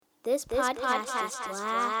This podcast is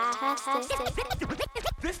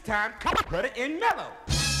Blacktastic. This time, cut it in mellow.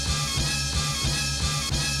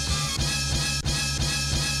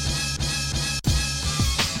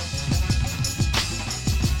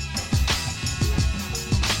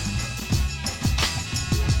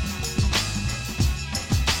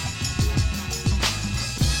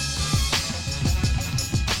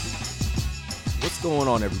 What's going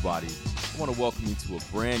on, everybody? I want to welcome you to a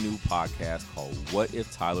brand new podcast called What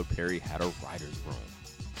If Tyler Perry Had a Writer's Room?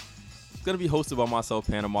 It's going to be hosted by myself,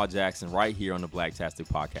 Panama Jackson, right here on the Blacktastic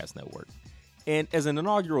Podcast Network. And as an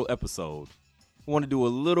inaugural episode, I want to do a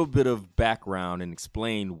little bit of background and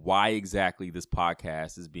explain why exactly this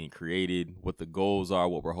podcast is being created, what the goals are,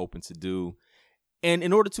 what we're hoping to do. And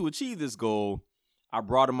in order to achieve this goal, I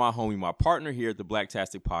brought in my homie, my partner here at the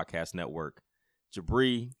Blacktastic Podcast Network,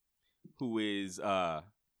 Jibri, who is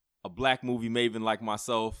a black movie maven like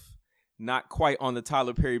myself, not quite on the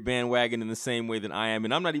Tyler Perry bandwagon in the same way that I am.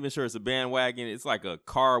 And I'm not even sure it's a bandwagon. It's like a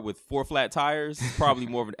car with 4 flat tires. It's probably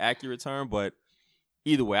more of an accurate term. But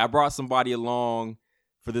either way, I brought somebody along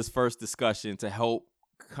for this first discussion to help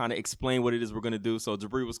kind of explain what it is we're going to do. So,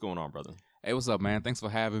 Jibri, what's going on, brother? Hey, what's up, man? Thanks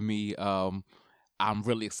for having me. I'm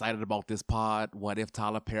really excited about this pod. What if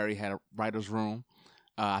Tyler Perry had a writer's room?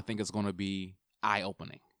 I think it's going to be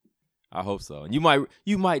eye-opening. I hope so. And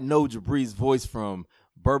you might know Jibri's voice from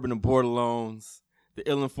Bourbon and Bordelons, the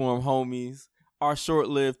Ill-Informed Homies, our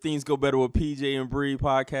short-lived Things Go Better with PJ and Bree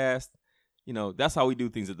podcast. You know, that's how we do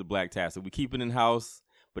things at the Blacktastic. We keep it in-house,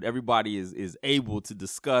 but everybody is able to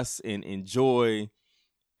discuss and enjoy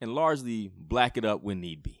and largely black it up when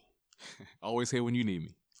need be. Always here when you need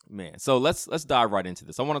me. Man, so let's dive right into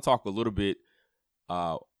this. I want to talk a little bit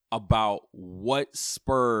about what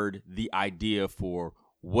spurred the idea for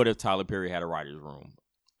What If Tyler Perry Had a Writer's Room?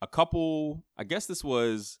 I guess this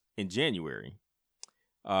was in January.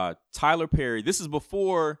 Tyler Perry, this is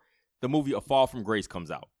before the movie A Fall from Grace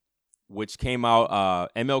comes out, which came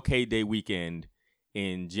out MLK Day weekend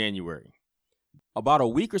in January. About a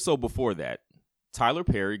week or so before that, Tyler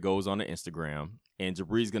Perry goes on to Instagram, and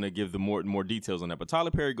Jibri's going to give the more details on that. But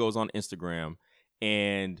Tyler Perry goes on Instagram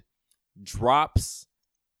and drops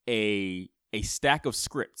a stack of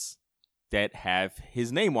scripts that have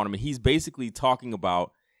his name on them. And he's basically talking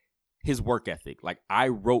about his work ethic. Like, I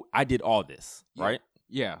did all this, right?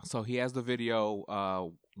 Yeah. So he has the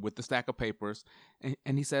video with the stack of papers.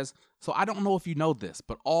 And he says, so I don't know if you know this,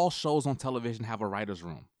 but all shows on television have a writer's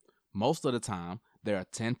room. Most of the time, there are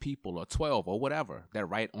 10 people or 12 or whatever that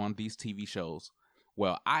write on these TV shows.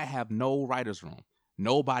 Well, I have no writer's room.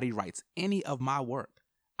 Nobody writes any of my work.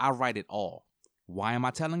 I write it all. Why am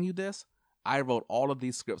I telling you this? I wrote all of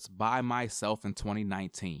these scripts by myself in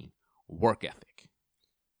 2019. Work ethic.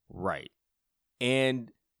 Right.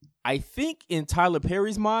 And I think in Tyler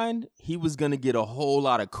Perry's mind, he was going to get a whole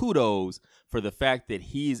lot of kudos for the fact that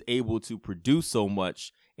he is able to produce so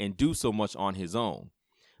much and do so much on his own.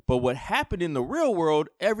 But what happened in the real world,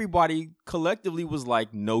 everybody collectively was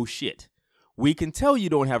like, no shit. We can tell you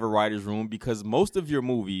don't have a writer's room because most of your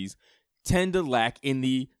movies tend to lack in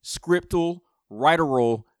the scriptal,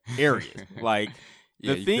 writeral areas. Like,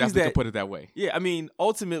 the things that put it that way. Yeah, I mean,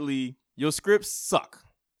 ultimately, your scripts suck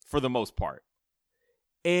for the most part.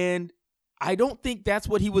 And I don't think that's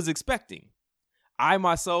what he was expecting. I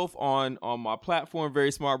myself on my platform,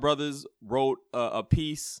 Very Smart Brothers, wrote a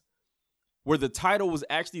piece where the title was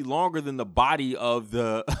actually longer than the body of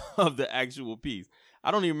the of the actual piece. I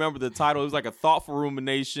don't even remember the title. It was like a thoughtful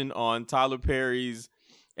rumination on Tyler Perry's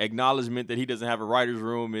acknowledgement that he doesn't have a writer's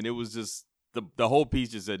room, and it was just the whole piece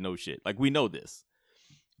just said no shit. Like, we know this.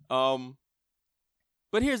 But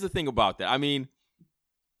here's the thing about that. I mean,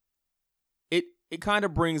 it kind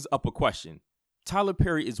of brings up a question. Tyler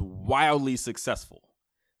Perry is wildly successful.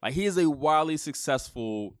 Like, he is a wildly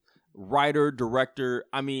successful writer, director.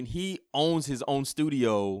 I mean, he owns his own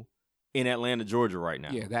studio in Atlanta, Georgia right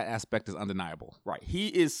now. Yeah, that aspect is undeniable. Right. He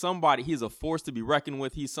is a force to be reckoned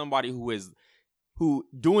with. He's somebody who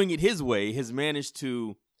doing it his way has managed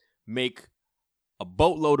to make a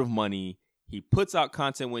boatload of money. He puts out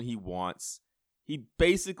content when he wants. He's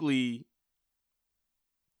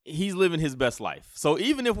living his best life. So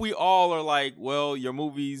even if we all are like, well, your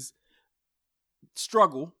movies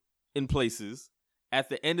struggle in places, at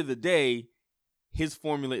the end of the day, his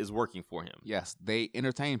formula is working for him. Yes, they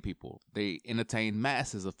entertain people. They entertain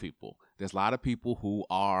masses of people. There's a lot of people who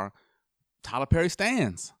are Tyler Perry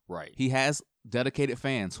stans. Right. He has dedicated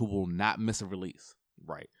fans who will not miss a release.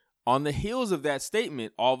 Right. On the heels of that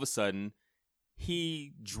statement, all of a sudden,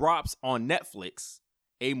 he drops on Netflix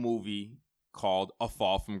a movie called A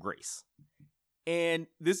Fall from Grace. And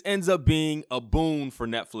this ends up being a boon for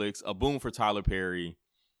Netflix, a boon for Tyler Perry.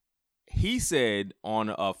 He said on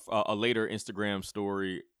a later Instagram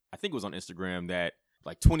story, I think it was on Instagram, that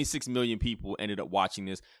like 26 million people ended up watching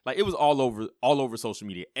this. Like, it was all over social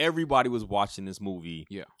media. Everybody was watching this movie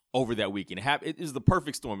over that weekend. It was the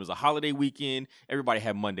perfect storm. It was a holiday weekend. Everybody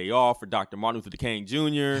had Monday off for Dr. Martin Luther King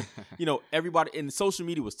Jr. Everybody in social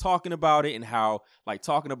media was talking about it, and how, like,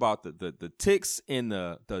 talking about the ticks and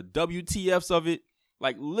the WTFs of it.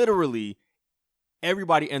 Like, literally,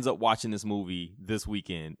 everybody ends up watching this movie this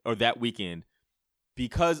weekend or that weekend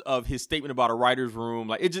because of his statement about a writer's room.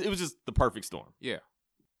 Like, it was just the perfect storm. Yeah.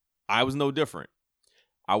 I was no different.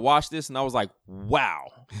 I watched this and I was like, wow.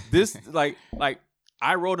 This like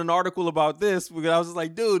I wrote an article about this because I was just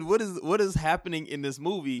like, dude, what is happening in this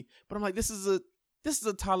movie? But I'm like, this is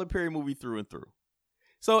a Tyler Perry movie through and through.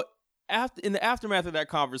 So in the aftermath of that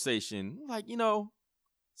conversation, like,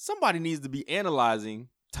 somebody needs to be analyzing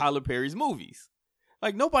Tyler Perry's movies.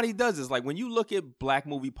 Like, nobody does this. Like, when you look at Black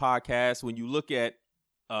movie podcasts, when you look at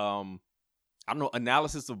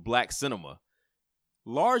analysis of Black cinema,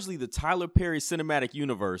 largely the Tyler Perry cinematic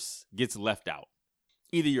universe gets left out.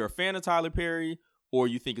 Either you're a fan of Tyler Perry or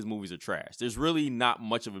you think his movies are trash. There's really not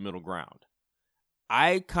much of a middle ground.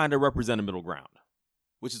 I kind of represent a middle ground,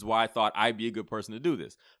 which is why I thought I'd be a good person to do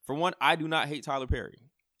this. For one, I do not hate Tyler Perry.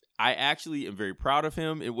 I actually am very proud of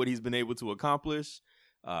him and what he's been able to accomplish.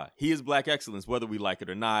 He is Black excellence, whether we like it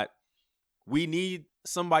or not. We need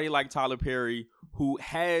somebody like Tyler Perry who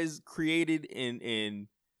has created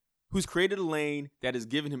who's created a lane that has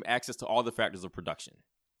given him access to all the factors of production.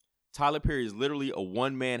 Tyler Perry is literally a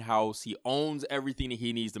one-man house. He owns everything that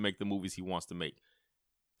he needs to make the movies he wants to make.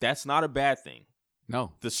 That's not a bad thing.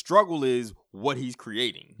 No. The struggle is what he's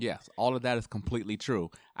creating. Yes, all of that is completely true.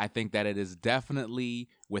 I think that it is definitely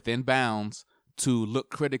within bounds to look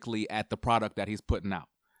critically at the product that he's putting out.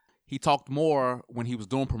 He talked more when he was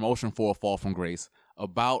doing promotion for A Fall from Grace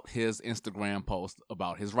about his Instagram post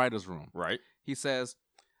about his writer's room. Right. He says,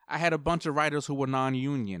 I had a bunch of writers who were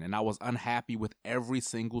non-union, and I was unhappy with every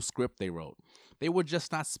single script they wrote. They were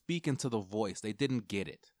just not speaking to the voice. They didn't get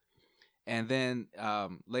it. And then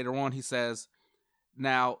later on, he says,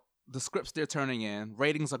 now, the scripts they're turning in,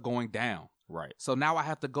 ratings are going down. Right. So now I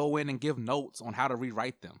have to go in and give notes on how to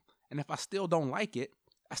rewrite them. And if I still don't like it,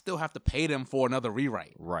 I still have to pay them for another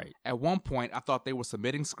rewrite. Right. At one point, I thought they were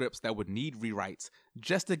submitting scripts that would need rewrites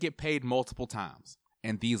just to get paid multiple times.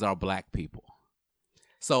 And these are Black people.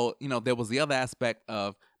 So, there was the other aspect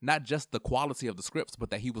of not just the quality of the scripts,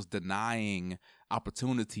 but that he was denying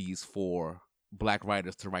opportunities for Black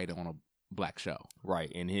writers to write on a Black show.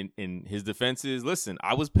 Right. And in his defense is, listen,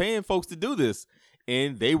 I was paying folks to do this,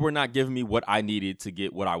 and they were not giving me what I needed to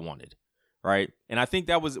get what I wanted. Right. And I think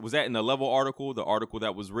that was that in the Level article, the article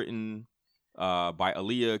that was written by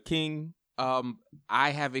Aaliyah King? I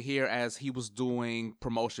have it here as he was doing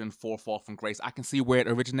promotion for Fall from Grace. I can see where it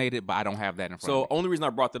originated, but I don't have that in front of me. So only reason I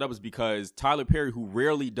brought that up is because Tyler Perry, who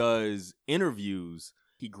rarely does interviews,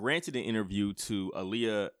 he granted an interview to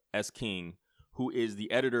Aaliyah S. King, who is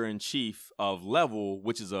the editor-in-chief of Level,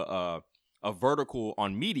 which is a vertical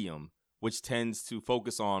on Medium, which tends to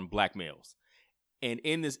focus on Black males. And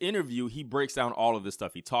in this interview, he breaks down all of this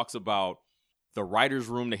stuff. He talks about the writer's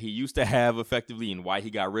room that he used to have effectively and why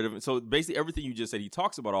he got rid of it. So basically everything you just said, he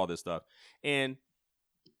talks about all this stuff. And,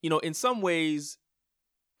 in some ways,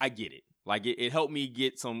 I get it. Like, it helped me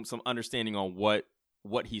get some understanding on what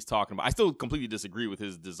he's talking about. I still completely disagree with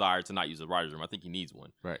his desire to not use a writer's room. I think he needs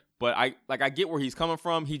one. Right. But I get where he's coming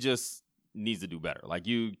from. He just needs to do better. Like,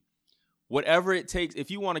 whatever it takes,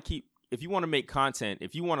 if you want to make content,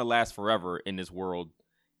 if you want to last forever in this world,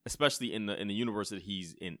 especially in the universe that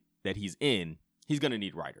he's in, he's going to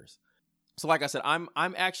need writers. So like I said, I'm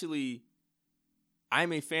a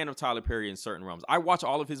fan of Tyler Perry in certain realms. I watch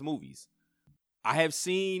all of his movies. I have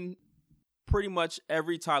seen pretty much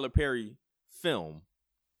every Tyler Perry film.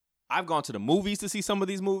 I've gone to the movies to see some of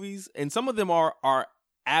these movies, and some of them are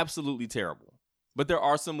absolutely terrible. But there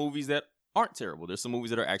are some movies that aren't terrible. There's some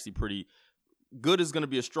movies that are actually pretty good. Is going to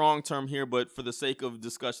be a strong term here, but for the sake of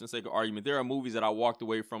discussion, sake of argument, there are movies that I walked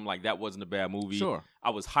away from like that wasn't a bad movie. Sure.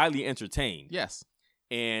 I was highly entertained. Yes.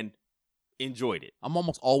 And enjoyed it. I'm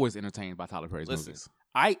almost always entertained by Tyler Perry's movies.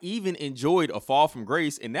 I even enjoyed A Fall from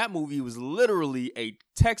Grace, and that movie was literally a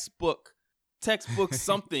textbook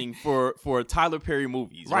something for Tyler Perry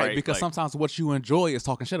movies. Right? Because sometimes what you enjoy is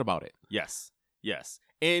talking shit about it. Yes.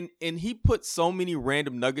 And he put so many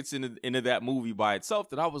random nuggets into that movie by itself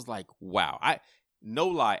that I was like, wow. No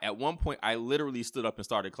lie, at one point I literally stood up and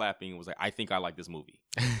started clapping and was like, I think I like this movie.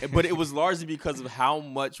 But it was largely because of how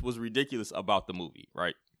much was ridiculous about the movie,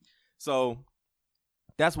 right? So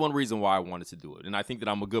that's one reason why I wanted to do it. And I think that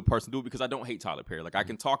I'm a good person to do it because I don't hate Tyler Perry. Like, I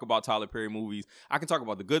can talk about Tyler Perry movies. I can talk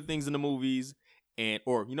about the good things in the movies.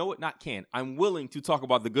 Or you know what? I'm willing to talk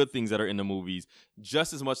about the good things that are in the movies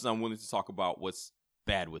just as much as I'm willing to talk about what's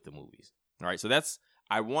bad with the movies. All right. So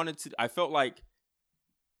I felt like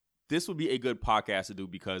this would be a good podcast to do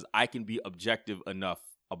because I can be objective enough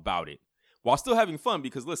about it while still having fun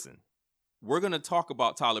because, listen, we're going to talk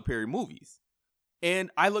about Tyler Perry movies.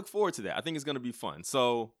 And I look forward to that. I think it's going to be fun.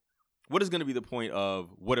 So what is going to be the point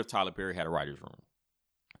of What If Tyler Perry Had a Writer's Room?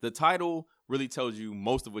 The title really tells you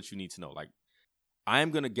most of what you need to know. Like, I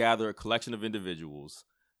am going to gather a collection of individuals,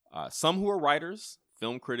 some who are writers,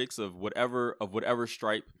 film critics of whatever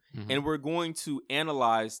stripe, and we're going to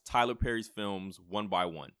analyze Tyler Perry's films one by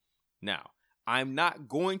one. Now, I'm not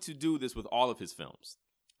going to do this with all of his films.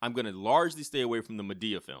 I'm going to largely stay away from the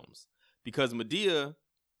Madea films because Madea,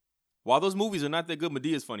 while those movies are not that good,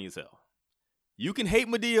 Medea's funny as hell. You can hate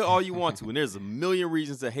Madea all you want to, and there's a million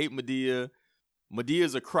reasons to hate Madea.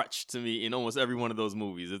 Medea's a crutch to me in almost every one of those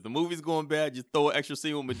movies. If the movie's going bad, just throw an extra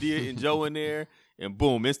scene with Madea and Joe in there, and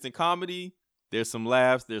boom, instant comedy. There's some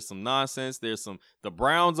laughs. There's some nonsense. The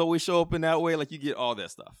Browns always show up in that way. Like, you get all that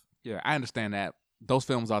stuff. Yeah, I understand that. Those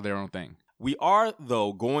films are their own thing. We are,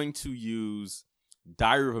 though, going to use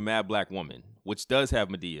Diary of a Mad Black Woman, which does have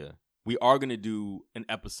Madea. We are going to do an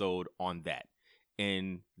episode on that.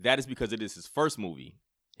 And that is because it is his first movie,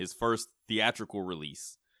 his first theatrical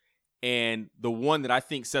release. And the one that I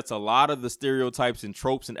think sets a lot of the stereotypes and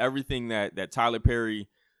tropes and everything that Tyler Perry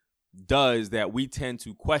does that we tend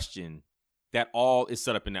to question, that all is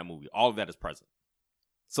set up in that movie. All of that is present.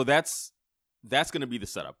 So that's going to be the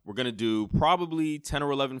setup. We're going to do probably 10 or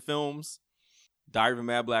 11 films. Diary of a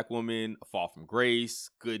Mad Black Woman, A Fall from Grace,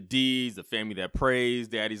 Good Deeds, The Family That Prays,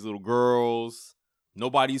 Daddy's Little Girls,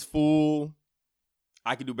 Nobody's Fool,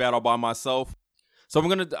 I Can Do Bad All By Myself. So we're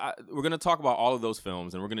gonna talk about all of those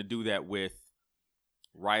films, and we're gonna do that with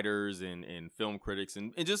writers and film critics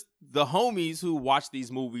and just the homies who watch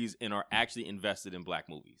these movies and are actually invested in Black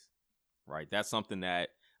movies. Right? That's something that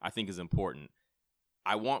I think is important.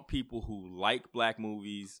 I want people who like Black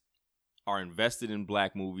movies, are invested in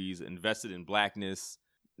Black movies, invested in Blackness,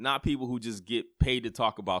 not people who just get paid to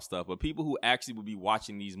talk about stuff, but people who actually will be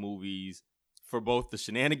watching these movies for both the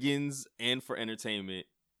shenanigans and for entertainment.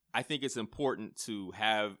 I think it's important to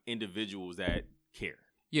have individuals that care.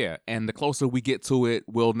 Yeah, and the closer we get to it,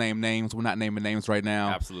 we'll name names. We're not naming names right now.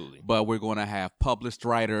 Absolutely. But we're going to have published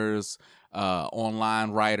writers,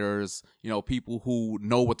 online writers, people who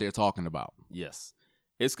know what they're talking about. Yes.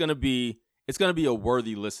 It's going to be a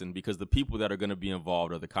worthy listen because the people that are going to be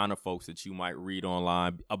involved are the kind of folks that you might read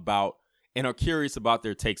online about and are curious about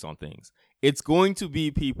their takes on things. It's going to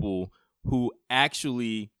be people who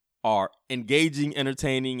actually are engaging,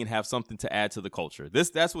 entertaining, and have something to add to the culture.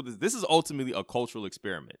 This is ultimately a cultural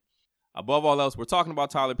experiment. Above all else, we're talking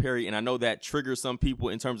about Tyler Perry, and I know that triggers some people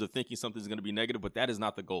in terms of thinking something's going to be negative, but that is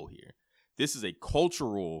not the goal here. This is a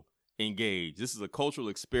cultural engage. This is a cultural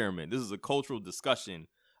experiment. This is a cultural discussion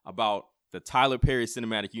about the Tyler Perry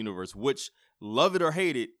cinematic universe, which, love it or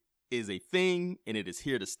hate it, is a thing, and it is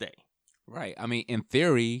here to stay. Right. I mean, in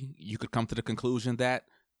theory, you could come to the conclusion that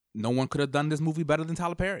no one could have done this movie better than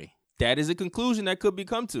Tyler Perry. That is a conclusion that could be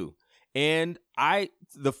come to. And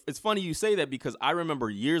it's funny you say that because I remember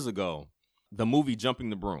years ago the movie Jumping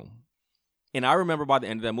the Broom. And I remember by the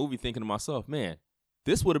end of that movie thinking to myself, man,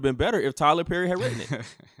 this would have been better if Tyler Perry had written it.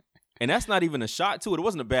 And that's not even a shot to it. It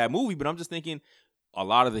wasn't a bad movie, but I'm just thinking a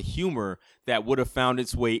lot of the humor that would have found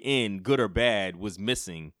its way in, good or bad, was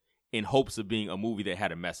missing in hopes of being a movie that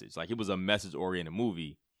had a message. Like, it was a message-oriented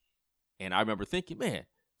movie. And I remember thinking, man,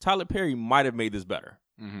 Tyler Perry might have made this better.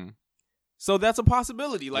 Mm-hmm. So that's a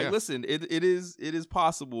possibility. Like, yeah. Listen, it is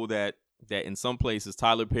possible that in some places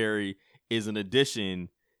Tyler Perry is an addition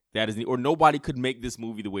that is, or nobody could make this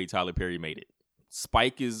movie the way Tyler Perry made it.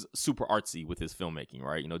 Spike is super artsy with his filmmaking,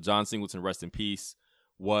 right? John Singleton, rest in peace,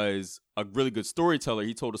 was a really good storyteller.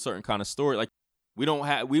 He told a certain kind of story. Like, we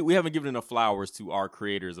haven't given enough flowers to our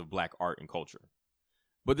creators of Black art and culture.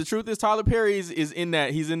 But the truth is, Tyler Perry is in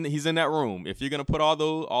that he's in that room. If you're gonna put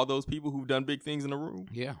all those people who've done big things in the room,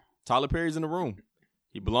 yeah, Tyler Perry's in the room.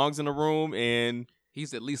 He belongs in the room, and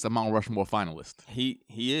he's at least a Mount Rushmore finalist. He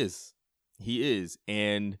is,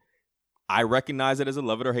 and I recognize it as a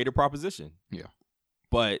love it or hate it proposition. Yeah,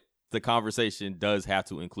 but the conversation does have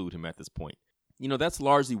to include him at this point. That's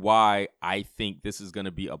largely why I think this is going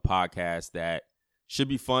to be a podcast that should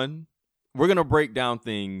be fun. We're going to break down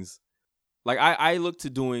things. Like, I look to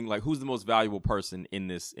doing, like, who's the most valuable person in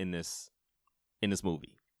this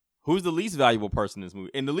movie? Who's the least valuable person in this movie?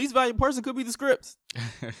 And the least valuable person could be the script.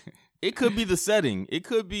 It could be the setting. It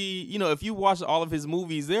could be, if you watch all of his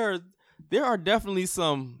movies, there are definitely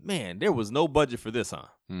some, man, there was no budget for this, huh?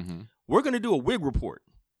 Mm-hmm. We're going to do a wig report.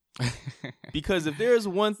 Because if there's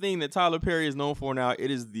one thing that Tyler Perry is known for now,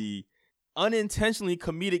 it is the unintentionally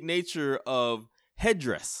comedic nature of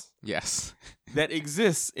headdress. Yes. That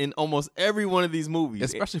exists in almost every one of these movies.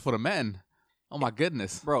 Especially for the men. Oh, my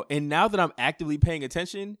goodness. Bro, and now that I'm actively paying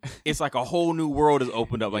attention, it's like a whole new world has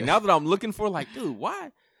opened up. Like, now that I'm looking for, like, dude,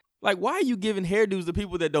 why? Like, why are you giving hairdos to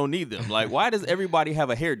people that don't need them? Like, why does everybody have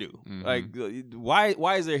a hairdo? Mm-hmm. Like,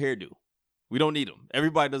 why is there a hairdo? We don't need them.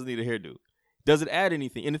 Everybody doesn't need a hairdo. Does it add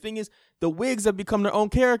anything? And the thing is, the wigs have become their own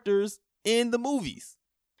characters in the movies.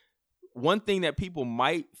 One thing that people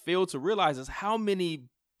might fail to realize is how many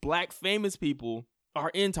black famous people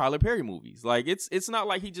are in Tyler Perry movies. Like, it's not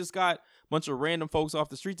like he just got a bunch of random folks off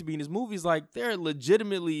the street to be in his movies. Like, they're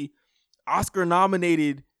legitimately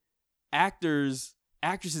Oscar-nominated actors,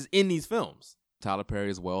 actresses in these films. Tyler Perry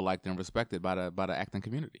is well liked and respected by the acting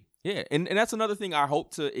community. Yeah, and that's another thing I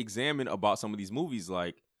hope to examine about some of these movies.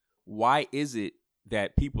 Like, why is it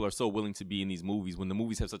that people are so willing to be in these movies when the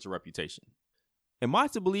movies have such a reputation? Am I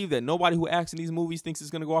to believe that nobody who acts in these movies thinks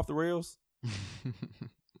it's going to go off the rails?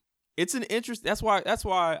 It's an interest. That's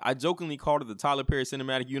why I jokingly called it the Tyler Perry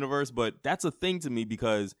cinematic universe, but that's a thing to me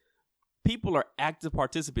because people are active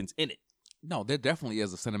participants in it. No, there definitely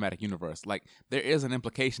is a cinematic universe. Like, there is an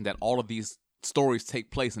implication that all of these stories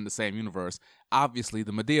take place in the same universe. Obviously,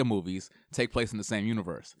 the Madea movies take place in the same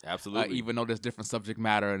universe. Absolutely. Even though there's different subject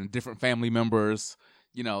matter and different family members,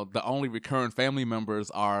 the only recurring family members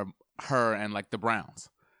are her and, like, the Browns.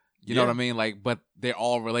 You know what I mean? Like, but they're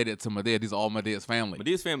all related to Madea. These are all Madea's family.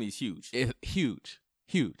 Madea's family is huge.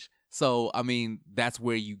 Huge. So, I mean, that's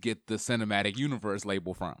where you get the cinematic universe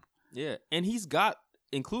label from. Yeah, and he's got,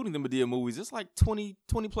 including the Madea movies, it's like 20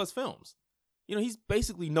 plus films. He's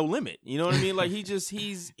basically no limit. You know what I mean? Like, he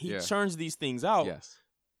churns these things out. Yes.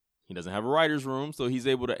 He doesn't have a writer's room, so he's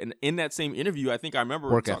able to, and in that same interview, I think I remember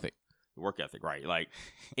work ethic, right? Like,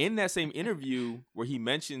 in that same interview where he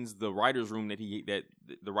mentions the writer's room that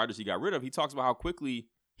the writers he got rid of, he talks about how quickly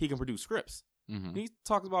he can produce scripts. Mm-hmm. He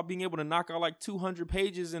talks about being able to knock out like 200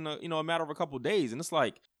 pages in a matter of a couple of days, and it's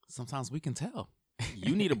like, sometimes we can tell.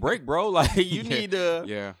 You need a break, bro. Like, you need to.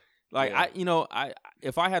 Yeah. Like, I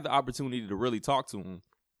if I had the opportunity to really talk to him,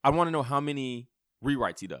 I want to know how many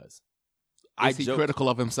rewrites he does. Is he critical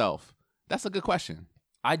of himself? That's a good question.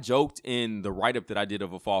 I joked in the write-up that I did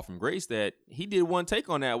of A Fall from Grace that he did one take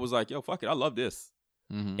on that. Was like, yo, fuck it, I love this.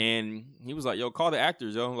 Mm-hmm. And he was like, yo, call the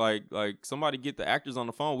actors, yo. Like somebody get the actors on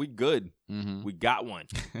the phone. We good. Mm-hmm. We got one.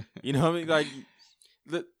 You know what I mean?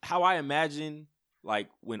 Like, how I imagine, like,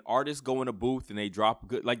 when artists go in a booth and they drop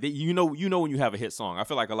good, like, you know when you have a hit song. I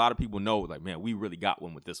feel like a lot of people know, like, man, we really got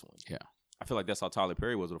one with this one. Yeah. I feel like that's how Tyler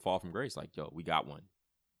Perry was with A Fall from Grace. Like, yo, we got one.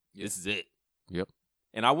 Yeah. This is it. Yep.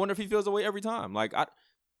 And I wonder if he feels the way every time. Like,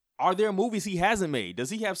 are there movies he hasn't made?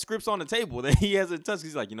 Does he have scripts on the table that he hasn't touched?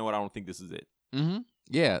 He's like, you know what? I don't think this is it. Mm-hmm.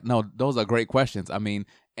 Yeah. No, those are great questions. I mean,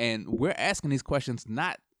 and we're asking these questions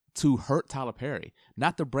not to hurt Tyler Perry,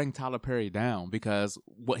 not to bring Tyler Perry down, because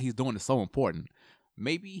what he's doing is so important.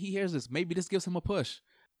 Maybe he hears this. Maybe this gives him a push.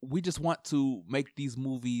 We just want to make these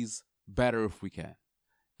movies better if we can.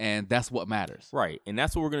 And that's what matters. Right. And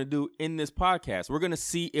that's what we're going to do in this podcast. We're going to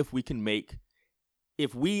see if we can make,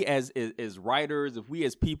 if we as writers, if we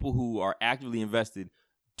as people who are actively invested,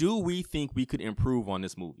 do we think we could improve on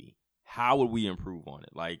this movie? How would we improve on it?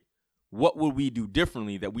 Like, what would we do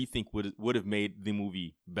differently that we think would have made the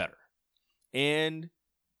movie better? And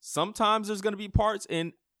sometimes there's going to be parts,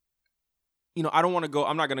 and I'm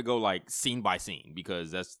not going to go like scene by scene,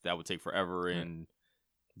 because that would take forever, and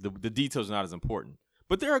the details are not as important.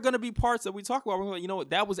 But there are going to be parts that we talk about where we're like, you know what,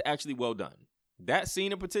 that was actually well done. That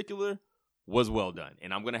scene in particular was well done.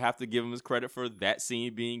 And I'm going to have to give him his credit for that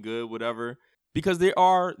scene being good, whatever. Because there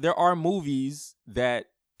are movies that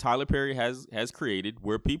Tyler Perry has created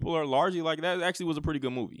where people are largely like, that actually was a pretty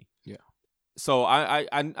good movie. Yeah. So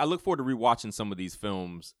I look forward to rewatching some of these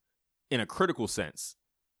films in a critical sense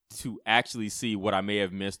to actually see what I may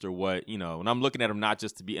have missed, or what, and I'm looking at them not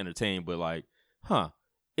just to be entertained, but like,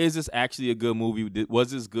 is this actually a good movie?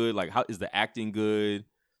 Was this good? Like, how is the acting good?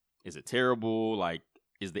 Is it terrible? Like,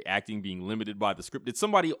 is the acting being limited by the script? Did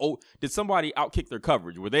somebody outkick their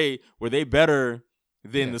coverage? Were they better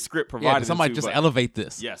than the script provided? Did somebody just elevate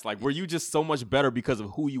this? Yes. Like, were you just so much better because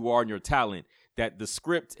of who you are and your talent that the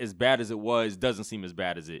script, as bad as it was, doesn't seem as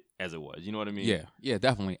bad as it was? You know what I mean? Yeah,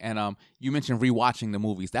 definitely. And you mentioned rewatching the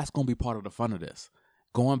movies. That's going to be part of the fun of this.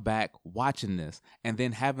 Going back, watching this, and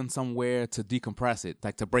then having somewhere to decompress it,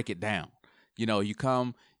 like to break it down. You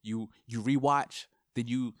come, you rewatch then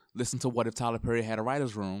you listen to What If Tyler Perry Had a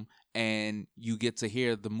Writer's Room, and you get to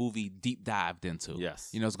hear the movie deep dived into. Yes.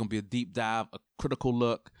 You know, it's going to be a deep dive, a critical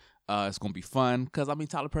look. It's going to be fun because, I mean,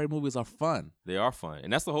 Tyler Perry movies are fun. They are fun.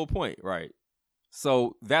 And that's the whole point, right?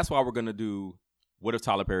 So that's why we're going to do What If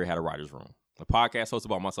Tyler Perry Had a Writer's Room, a podcast hosted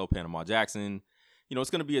by myself, Panama Jackson. You know, it's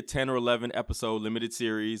going to be a 10 or 11 episode limited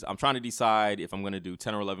series. I'm trying to decide if I'm going to do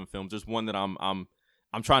 10 or 11 films. There's one that I'm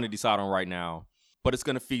trying to decide on right now. But it's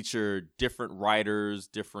going to feature different writers,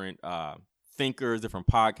 different thinkers, different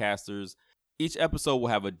podcasters. Each episode will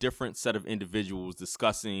have a different set of individuals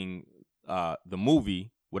discussing the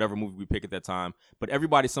movie, whatever movie we pick at that time. But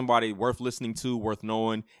everybody's somebody worth listening to, worth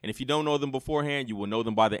knowing. And if you don't know them beforehand, you will know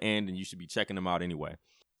them by the end, and you should be checking them out anyway.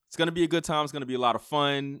 It's going to be a good time. It's going to be a lot of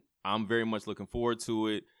fun. I'm very much looking forward to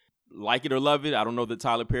it. Like it or love it, I don't know that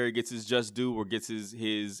Tyler Perry gets his just due or gets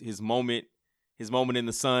his moment in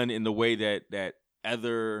the sun in the way that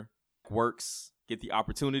other works get the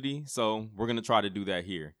opportunity. So we're going to try to do that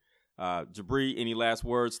here. Jibri, any last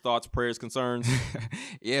words, thoughts, prayers, concerns?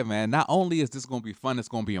 Yeah, man. Not only is this going to be fun, it's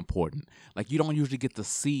going to be important. Like, you don't usually get to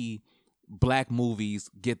see black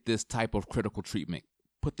movies get this type of critical treatment.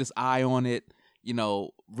 Put this eye on it, you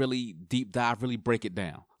know, really deep dive, really break it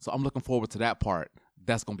down. So I'm looking forward to that part.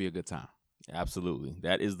 That's going to be a good time. Absolutely.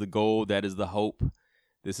 That is the goal. That is the hope.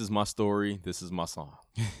 This is my story. This is my song.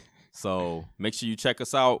 So make sure you check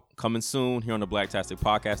us out. Coming soon here on the Blacktastic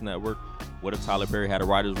Podcast Network. What If Tyler Perry Had a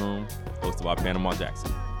Writer's Room? Hosted by Panama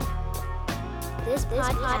Jackson. This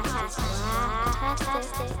podcast is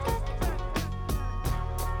Blacktastic.